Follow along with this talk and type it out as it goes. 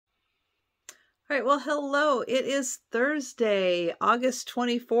All right, well, hello. It is Thursday, August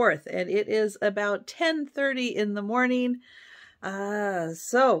 24th, and it is about 10:30 in the morning.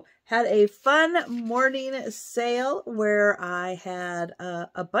 So had a fun morning sale where I had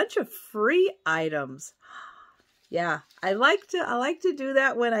a bunch of free items. Yeah, I like to do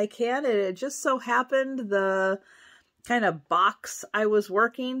that when I can, and it just so happened the kind of box I was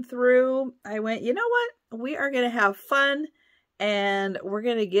working through, I went, you know what? We are going to have fun. And we're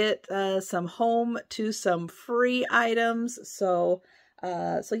going to get some home to some free items. So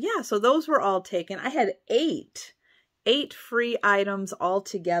those were all taken. I had eight free items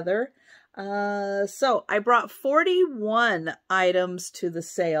altogether. So I brought 41 items to the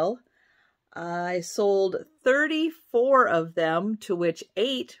sale. I sold 34 of them, to which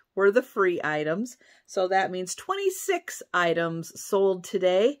 8 were the free items. So that means 26 items sold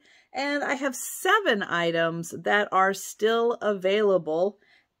today. And I have 7 items that are still available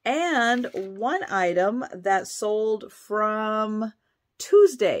and 1 item that sold from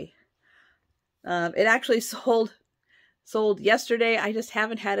Tuesday. It actually sold yesterday. I just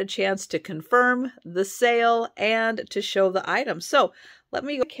haven't had a chance to confirm the sale and to show the item. So let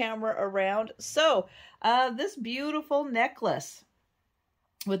me go camera around. So this beautiful necklace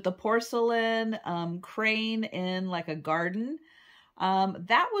with the porcelain crane in like a garden.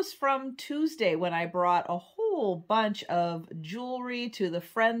 That was from Tuesday when I brought a whole bunch of jewelry to the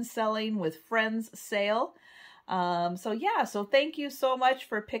Friends Selling with Friends sale. So thank you so much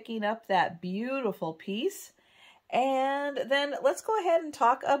for picking up that beautiful piece. And then let's go ahead and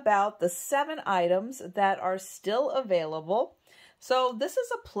talk about the 7 items that are still available. So this is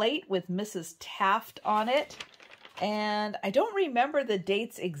a plate with Mrs. Taft on it. And I don't remember the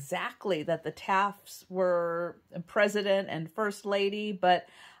dates exactly that the Tafts were president and first lady, but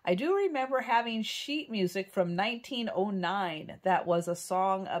I do remember having sheet music from 1909 that was a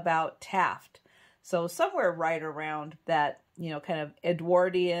song about Taft. So somewhere right around that, kind of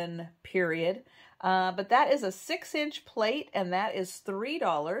Edwardian period. But that is a 6-inch plate, and that is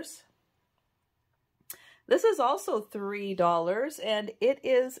 $3. This is also $3, and it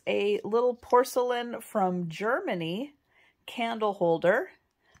is a little porcelain from Germany candle holder.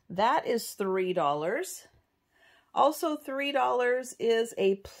 That is $3. Also $3 is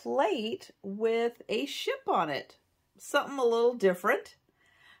a plate with a ship on it. Something a little different.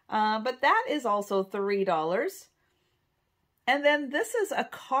 But that is also $3. And then this is a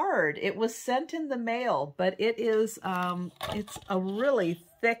card. It was sent in the mail, but it is it's a really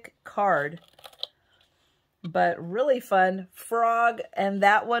thick card. But really fun. Frog, and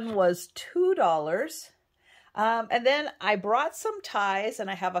that one was $2. And then I brought some ties,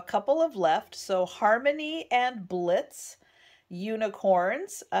 and I have a couple of left. So Harmony and Blitz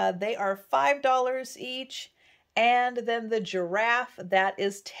unicorns. They are $5 each. And then the giraffe, that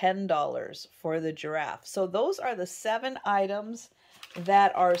is $10 for the giraffe. So those are the 7 items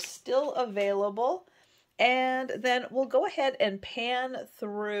that are still available. And then we'll go ahead and pan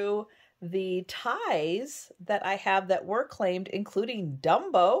through the ties that I have that were claimed, including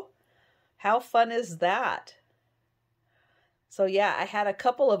Dumbo. How fun is that? So yeah, I had a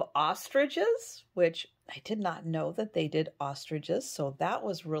couple of ostriches, which I did not know that they did ostriches. So that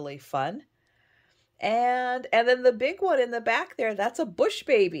was really fun. And then the big one in the back there, that's a bush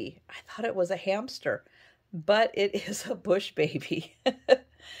baby. I thought it was a hamster, but it is a bush baby.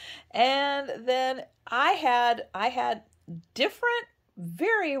 And then I had different,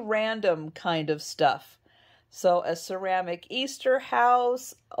 very random kind of stuff. So a ceramic Easter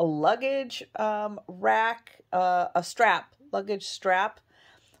house, a luggage rack, a strap, luggage strap,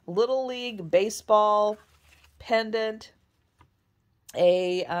 Little League baseball pendant,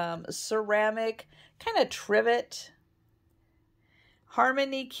 a ceramic kind of trivet,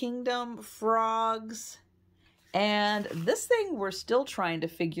 Harmony Kingdom frogs, and this thing we're still trying to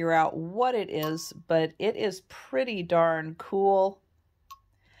figure out what it is, but it is pretty darn cool.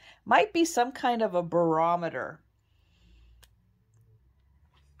 Might be some kind of a barometer.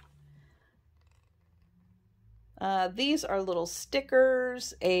 These are little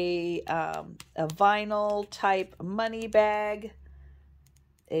stickers, a vinyl type money bag,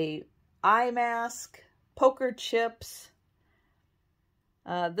 a eye mask, poker chips.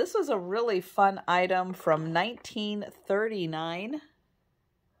 This was a really fun item from 1939.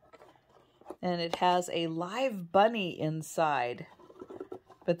 And it has a live bunny inside.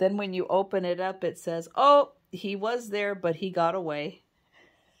 But then when you open it up, it says, oh, he was there, but he got away.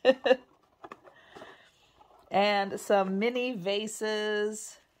 And some mini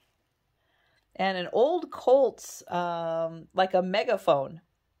vases. And an old Colts, like a megaphone.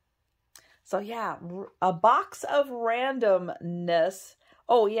 So yeah, a box of randomness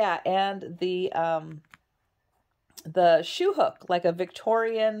Oh yeah, and the shoe hook, like a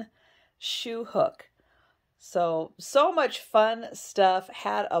Victorian shoe hook. So much fun stuff.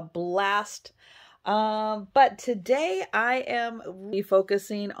 Had a blast. But today I am really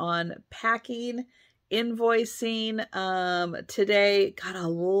focusing on packing, invoicing. Today got a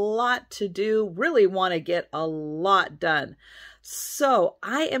lot to do. Really want to get a lot done. So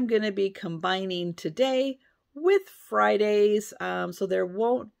I am going to be combining today with Fridays. So there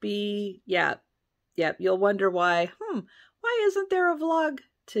won't be, you'll wonder why, why isn't there a vlog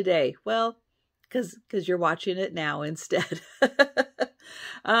today? Well, because you're watching it now instead.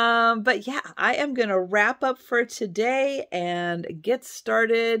 But yeah, I am going to wrap up for today and get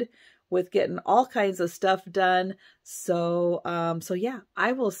started with getting all kinds of stuff done. So yeah,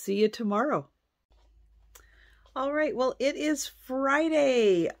 I will see you tomorrow. All right, well, it is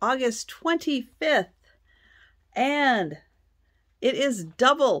Friday, August 25th, and it is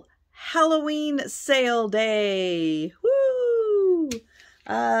double Halloween sale day. Woo!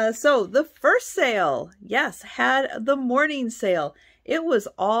 So the first sale, yes, had the morning sale. It was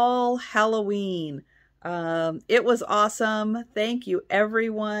all Halloween. It was awesome. Thank you,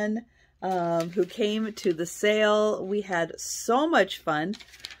 everyone who came to the sale. We had so much fun.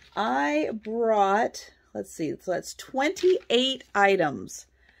 I brought, let's see, so that's 28 items.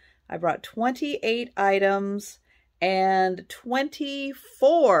 I brought 28 items and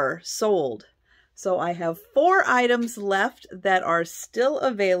 24 sold. So I have 4 items left that are still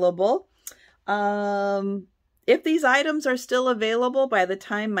available. If these items are still available by the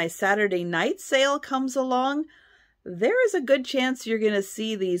time my Saturday night sale comes along, there is a good chance you're going to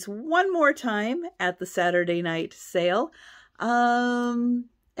see these one more time at the Saturday night sale. And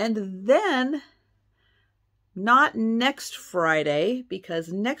then not next Friday,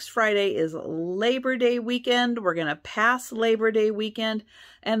 because next Friday is Labor Day weekend. We're going to pass Labor Day weekend.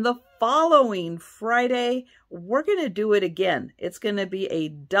 And the following Friday, we're going to do it again. It's going to be a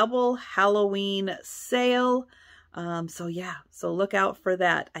double Halloween sale. So yeah, so look out for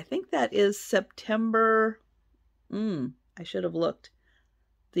that. I think that is September, I should have looked,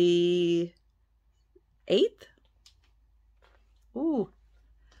 the 8th? Ooh,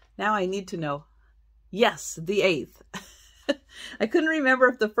 now I need to know. Yes, the 8th. I couldn't remember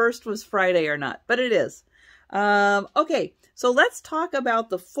if the first was Friday or not, but it is. Okay, so let's talk about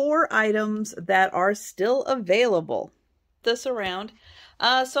the 4 items that are still available. This around.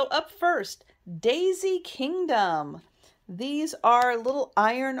 So up first, Daisy Kingdom. These are little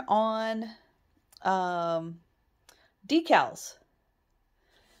iron-on decals.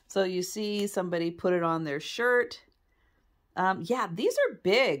 So you see somebody put it on their shirt. Yeah, these are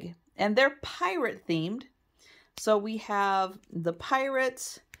big. And they're pirate themed. So we have the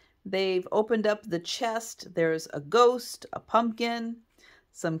pirates. They've opened up the chest. There's a ghost, a pumpkin,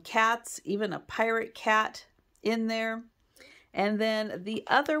 some cats, even a pirate cat in there. And then the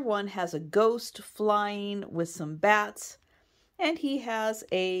other one has a ghost flying with some bats. And he's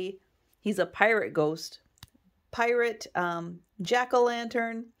a pirate ghost. Pirate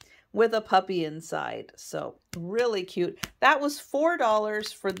jack-o'-lantern with a puppy inside. So really cute. That was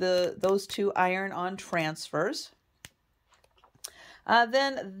 $4 for those 2 iron-on transfers.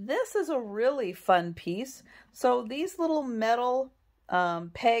 Then this is a really fun piece. So these little metal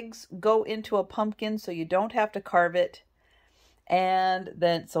pegs go into a pumpkin so you don't have to carve it. And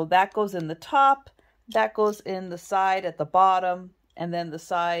then, so that goes in the top, that goes in the side at the bottom, and then the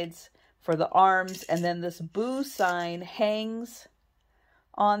sides for the arms. And then this boo sign hangs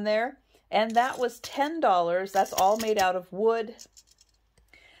on there, and that was $10. That's all made out of wood.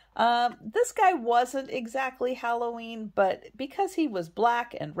 This guy wasn't exactly Halloween, but because he was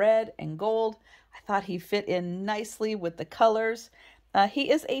black and red and gold, I thought he fit in nicely with the colors. He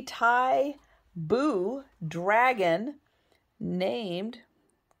is a Thai boo dragon named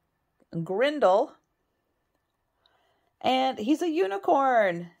Grindel, and he's a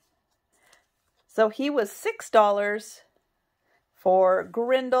unicorn. So he was $6 for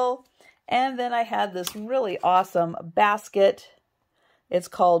Grindel. And then I had this really awesome basket. It's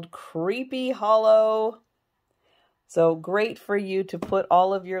called Creepy Hollow. So great for you to put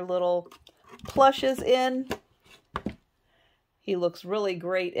all of your little plushes in. He looks really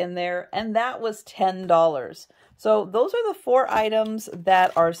great in there. And that was $10. So those are the 4 items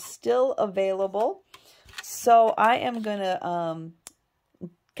that are still available. So I am going to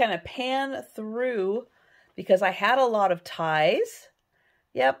kind of pan through, because I had a lot of ties.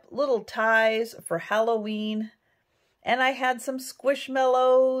 Yep, little ties for Halloween. And I had some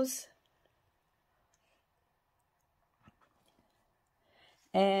Squishmallows.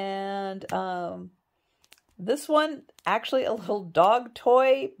 And This one, actually a little dog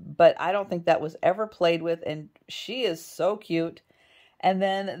toy, but I don't think that was ever played with, and she is so cute. And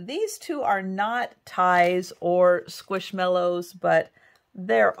then these two are not ties or squishmallows, but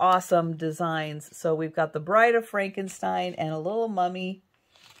they're awesome designs. So we've got the Bride of Frankenstein and a little mummy.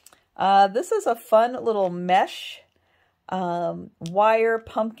 This is a fun little mesh wire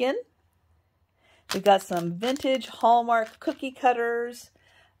pumpkin. We've got some vintage Hallmark cookie cutters,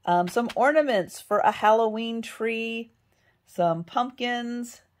 some ornaments for a Halloween tree, some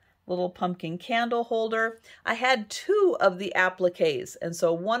pumpkins, little pumpkin candle holder. I had 2 of the appliques, and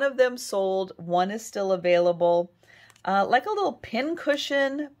so one of them sold, one is still available. Like a little pin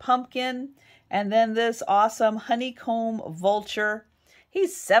cushion pumpkin, and then this awesome honeycomb vulture.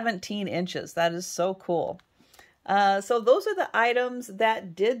 He's 17 inches. That is so cool. So those are the items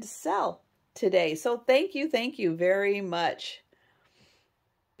that did sell today. So thank you very much.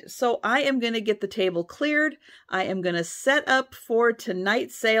 So I am going to get the table cleared. I am going to set up for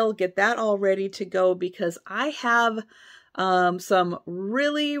tonight's sale, get that all ready to go, because I have some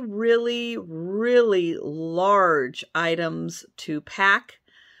really large items to pack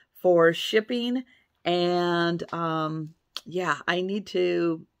for shipping. And yeah, I need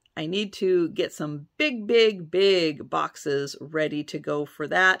to get some big boxes ready to go for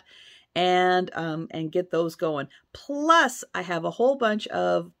that. And get those going. Plus, I have a whole bunch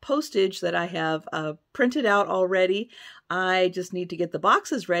of postage that I have printed out already. I just need to get the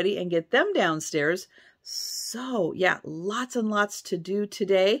boxes ready and get them downstairs. So yeah, lots and lots to do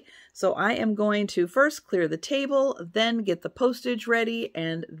today. So I am going to first clear the table, then get the postage ready,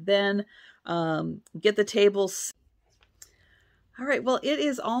 and then get the tables. All right, well, it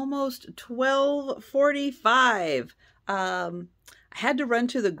is almost 12:45. I had to run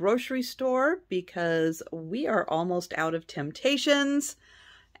to the grocery store because we are almost out of temptations.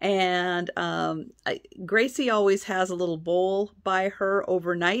 And Gracie always has a little bowl by her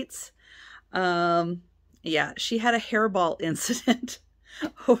overnights. Yeah, she had a hairball incident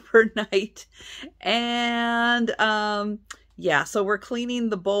overnight. And yeah, so we're cleaning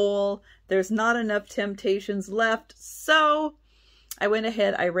the bowl. There's not enough temptations left. So I went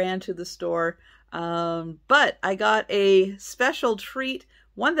ahead, I ran to the store. But I got a special treat,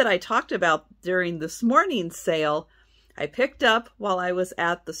 one that I talked about during this morning's sale. I picked up while I was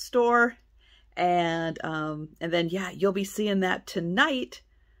at the store, and then, yeah, you'll be seeing that tonight.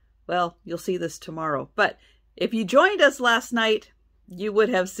 Well, you'll see this tomorrow, but if you joined us last night, you would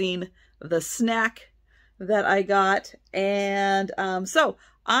have seen the snack that I got. And so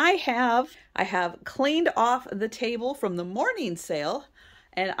I have cleaned off the table from the morning sale.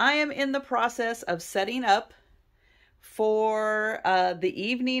 And I am in the process of setting up for the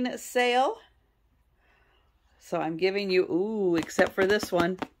evening sale. So I'm giving you, ooh, except for this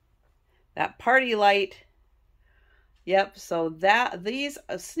one, that party light. Yep, so these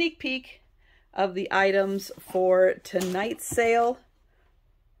a sneak peek of the items for tonight's sale.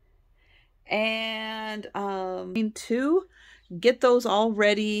 And to get those all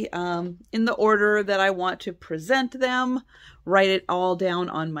ready in the order that I want to present them, write it all down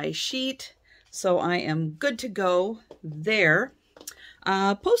on my sheet. So I am good to go there.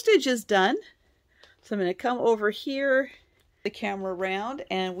 Postage is done. So I'm going to come over here, the camera around,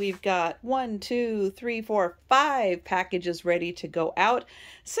 and we've got 1, 2, 3, 4, 5 packages ready to go out.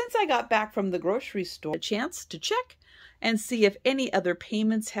 Since I got back from the grocery store, a chance to check and see if any other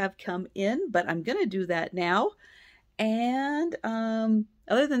payments have come in, but I'm going to do that now. And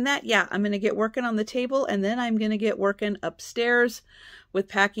other than that, yeah, I'm going to get working on the table, and then I'm going to get working upstairs with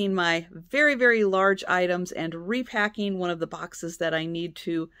packing my very large items and repacking one of the boxes that I need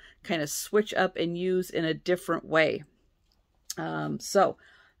to kind of switch up and use in a different way. So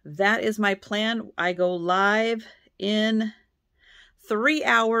that is my plan. I go live in 3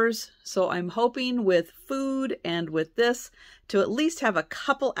 hours. So I'm hoping with food and with this to at least have a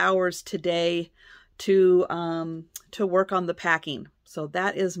couple hours today to work on the packing. So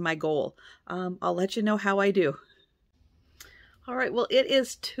that is my goal. I'll let you know how I do. All right, well, it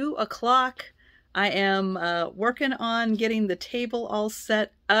is 2 o'clock. I am working on getting the table all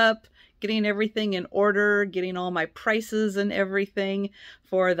set up, getting everything in order, getting all my prices and everything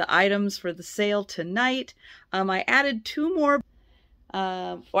for the items for the sale tonight. I added 2 more,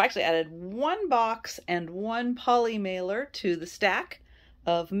 well, actually added 1 box and 1 poly mailer to the stack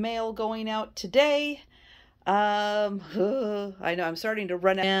of mail going out today. I know I'm starting to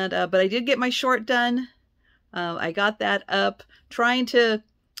run out, but I did get my short done. I got that up, trying to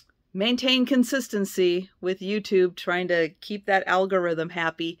maintain consistency with YouTube, trying to keep that algorithm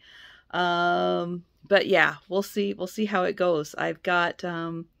happy. But yeah, we'll see how it goes. I've got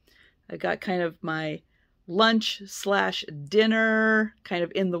kind of my lunch slash dinner kind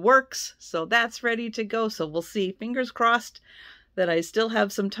of in the works. So that's ready to go. So we'll see. Fingers crossed that I still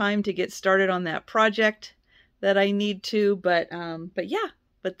have some time to get started on that project that I need to. But yeah,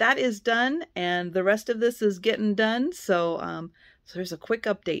 but that is done, and the rest of this is getting done. So so there's a quick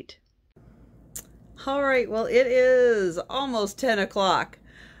update. All right, well, it is almost 10 o'clock,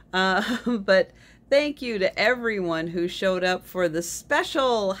 but thank you to everyone who showed up for the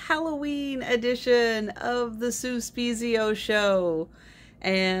special Halloween edition of the Sue Spezio show.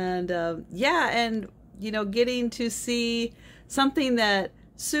 And yeah, and you know, getting to see something that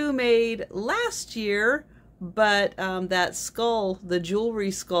Sue made last year, but that skull, the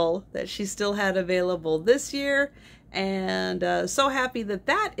jewelry skull that she still had available this year. And so happy that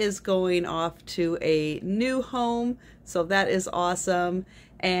that is going off to a new home. So that is awesome.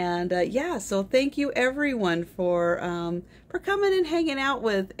 And yeah, so thank you everyone for coming and hanging out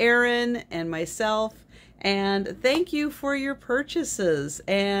with Erin and myself. And thank you for your purchases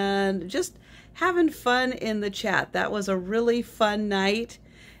and just having fun in the chat. That was a really fun night.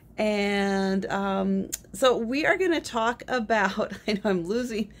 And so we are going to talk about, I know I'm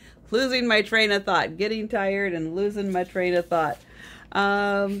losing my train of thought, getting tired and losing my train of thought.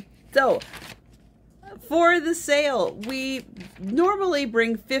 So for the sale, we normally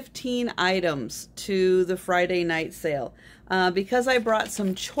bring 15 items to the Friday night sale. Because I brought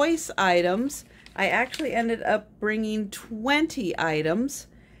some choice items, I actually ended up bringing 20 items,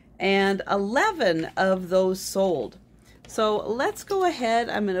 and 11 of those sold. So let's go ahead.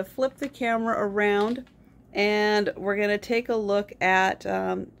 I'm going to flip the camera around, and we're going to take a look at,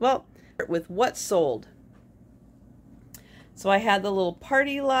 well, with what sold. So I had the little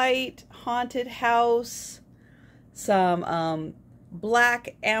party light, haunted house, some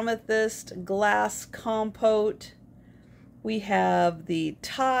black amethyst glass compote. We have the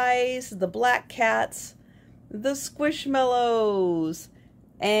ties, the black cats, the squishmallows,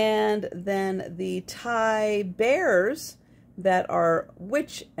 and then the tie bears that are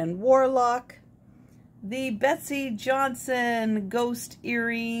witch and warlock, the Betsy Johnson ghost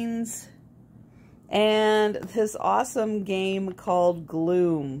earrings, and this awesome game called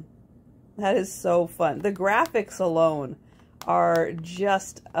Gloom. That is so fun. The graphics alone are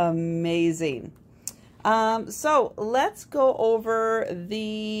just amazing. So let's go over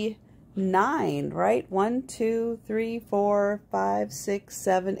the 9, right? 1, 2, 3, 4, 5, 6,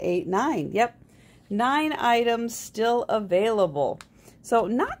 7, 8, 9. Yep. 9 items still available. So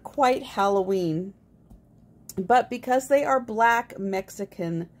not quite Halloween, but because they are black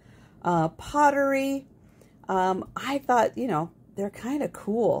Mexican pottery, I thought, you know, they're kind of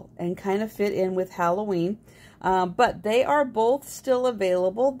cool and kind of fit in with Halloween. But they are both still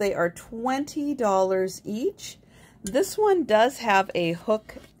available. They are $20 each. This one does have a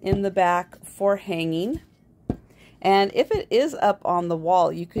hook in the back for hanging. And if it is up on the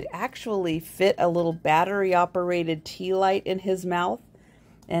wall, you could actually fit a little battery-operated tea light in his mouth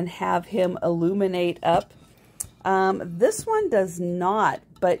and have him illuminate up. This one does not,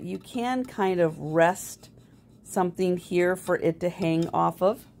 but you can kind of rest something here for it to hang off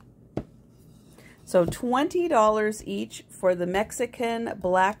of. So $20 each for the Mexican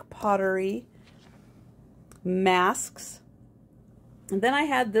black pottery masks. And then I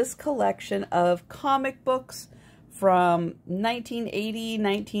had this collection of comic books from 1980,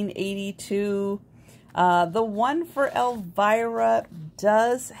 1982. The one for Elvira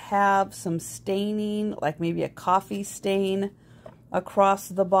does have some staining, like maybe a coffee stain across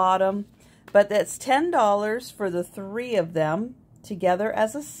the bottom. But that's $10 for the 3 of them together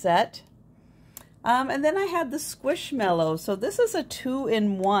as a set. And then I had the Squishmallow. So this is a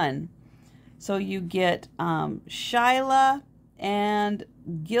 2-in-1. So you get Shyla and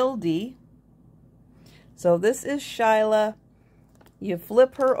Gildy. So this is Shyla. You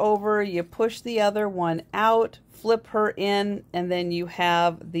flip her over, you push the other one out, flip her in, and then you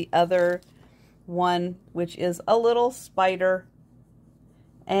have the other one, which is a little spider.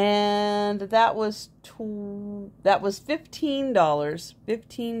 And that was $15.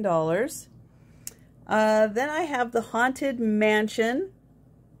 $15. Then I have the Haunted Mansion.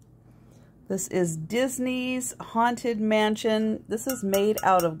 This is Disney's Haunted Mansion. This is made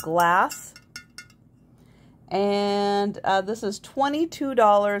out of glass. And this is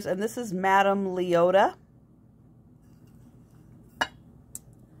 $22, and this is Madame Leota.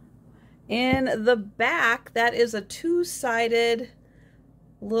 In the back, that is a 2-sided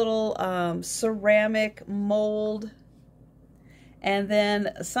little ceramic mold. And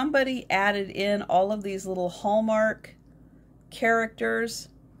then somebody added in all of these little Hallmark characters.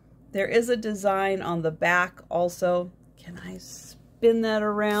 There is a design on the back also. Can I spin that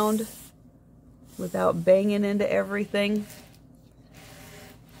around? without banging into everything.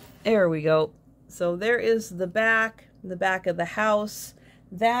 There we go. So there is the back of the house.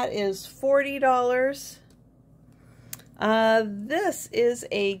 That is $40. This is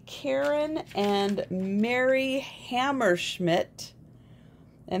a Karen and Mary Hammerschmidt,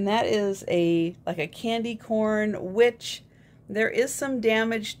 and that is like a candy corn, which there is some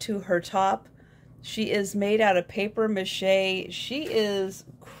damage to her top. She is made out of paper mache. She is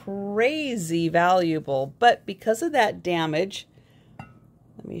crazy valuable, but because of that damage,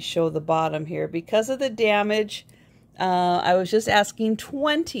 let me show the bottom here. Because of the damage, I was just asking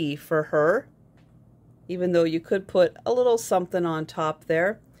 $20 for her, even though you could put a little something on top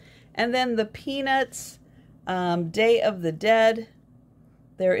there. And then the Peanuts Day of the Dead.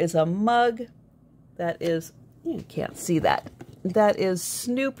 There is a mug that is, you can't see that. That is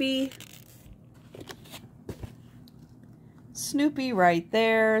Snoopy. Snoopy right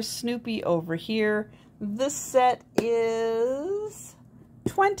there, Snoopy over here. This set is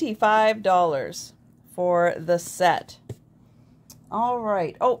 $25 for the set. All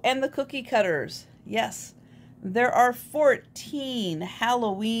right. Oh, and the cookie cutters. Yes, there are 14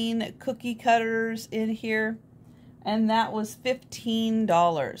 Halloween cookie cutters in here, and that was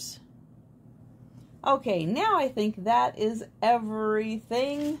 $15. Okay, now I think that is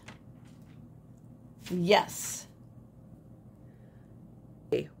everything. Yes.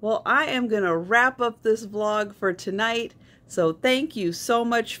 Okay, well, I am going to wrap up this vlog for tonight. So thank you so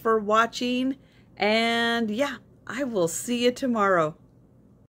much for watching, and yeah, I will see you tomorrow.